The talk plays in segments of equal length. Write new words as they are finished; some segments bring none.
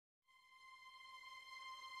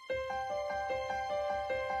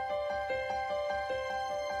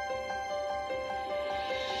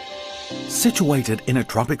Situated in a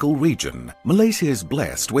tropical region, Malaysia is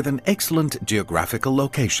blessed with an excellent geographical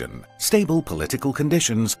location, stable political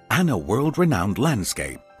conditions, and a world-renowned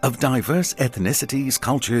landscape of diverse ethnicities,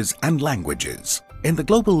 cultures, and languages. In the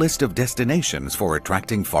global list of destinations for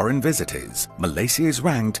attracting foreign visitors, Malaysia is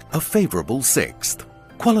ranked a favorable 6th.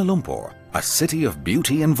 Kuala Lumpur, a city of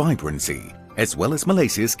beauty and vibrancy, as well as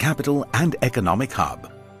Malaysia's capital and economic hub.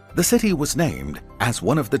 The city was named as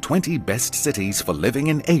one of the 20 best cities for living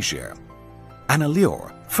in Asia. An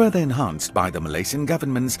allure further enhanced by the Malaysian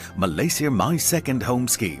government's Malaysia My Second Home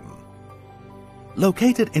scheme.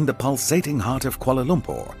 Located in the pulsating heart of Kuala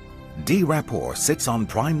Lumpur, D. Rapport sits on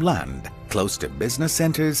prime land, close to business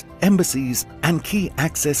centers, embassies, and key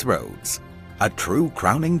access roads. A true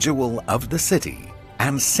crowning jewel of the city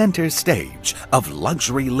and center stage of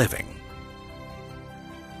luxury living.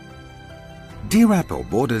 D. Rapport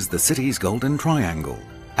borders the city's Golden Triangle,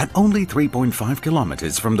 at only 3.5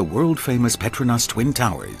 kilometers from the world-famous Petronas Twin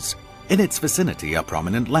Towers. In its vicinity are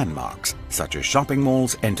prominent landmarks such as shopping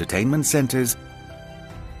malls, entertainment centers,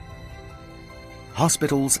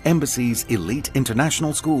 hospitals, embassies, elite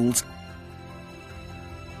international schools,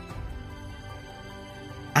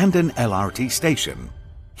 and an LRT station.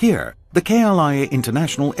 Here, the KLIA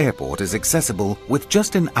International Airport is accessible with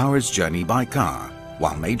just an hour's journey by car,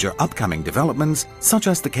 while major upcoming developments such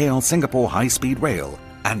as the KL Singapore High-Speed Rail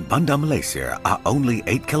and Bandar Malaysia are only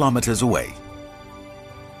 8 kilometers away.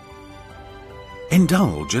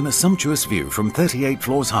 Indulge in a sumptuous view from 38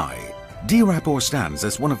 floors high. D. Rapport stands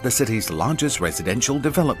as one of the city's largest residential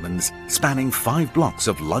developments, spanning 5 blocks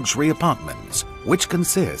of luxury apartments, which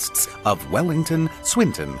consists of Wellington,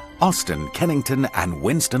 Swinton, Austin, Kennington, and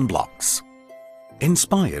Winston blocks.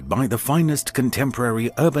 Inspired by the finest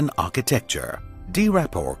contemporary urban architecture, D.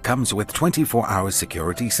 Rapport comes with 24-hour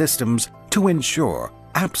security systems to ensure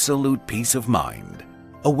absolute peace of mind.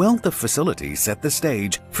 A wealth of facilities set the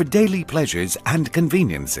stage for daily pleasures and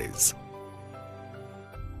conveniences.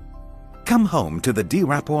 Come home to the D.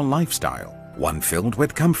 Rapport lifestyle, one filled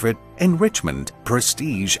with comfort, enrichment,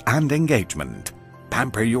 prestige, and engagement.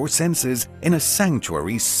 Pamper your senses in a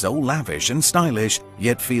sanctuary so lavish and stylish,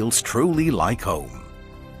 yet feels truly like home.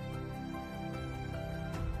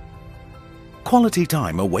 Quality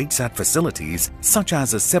time awaits at facilities such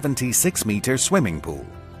as a 76-meter swimming pool,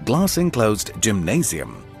 glass-enclosed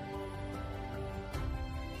gymnasium,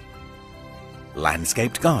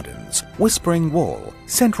 landscaped gardens, whispering wall,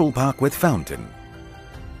 central park with fountain,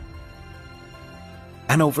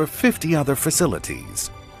 and over 50 other facilities.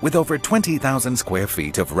 With over 20,000 square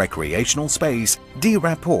feet of recreational space, D.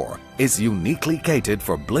 Rapport is uniquely catered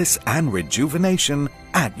for bliss and rejuvenation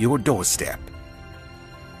at your doorstep.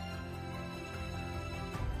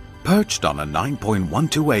 Perched on a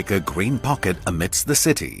 9.12-acre green pocket amidst the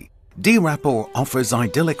city, D. Rapport offers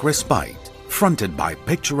idyllic respite, fronted by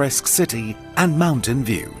picturesque city and mountain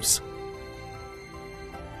views.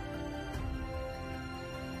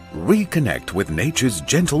 Reconnect with nature's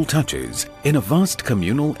gentle touches in a vast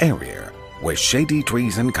communal area where shady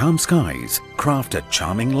trees and calm skies craft a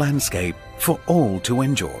charming landscape for all to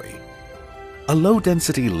enjoy. A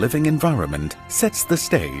low-density living environment sets the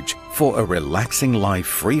stage for a relaxing life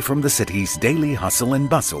free from the city's daily hustle and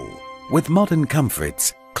bustle, with modern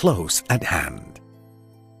comforts close at hand.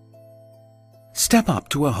 Step up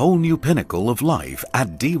to a whole new pinnacle of life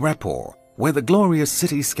at D. Rapport, where the glorious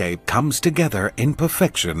cityscape comes together in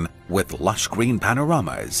perfection with lush green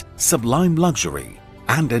panoramas, sublime luxury,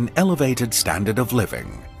 and an elevated standard of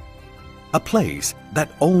living. A place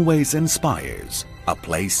that always inspires, a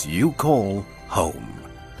place you call home.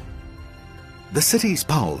 The city's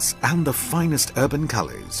pulse and the finest urban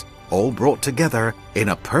colors, all brought together in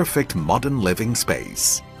a perfect modern living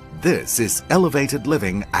space. This is elevated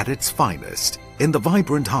living at its finest in the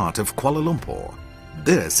vibrant heart of Kuala Lumpur.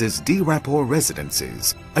 This is D. Rapport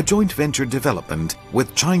Residences, a joint venture development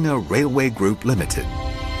with China Railway Group Limited.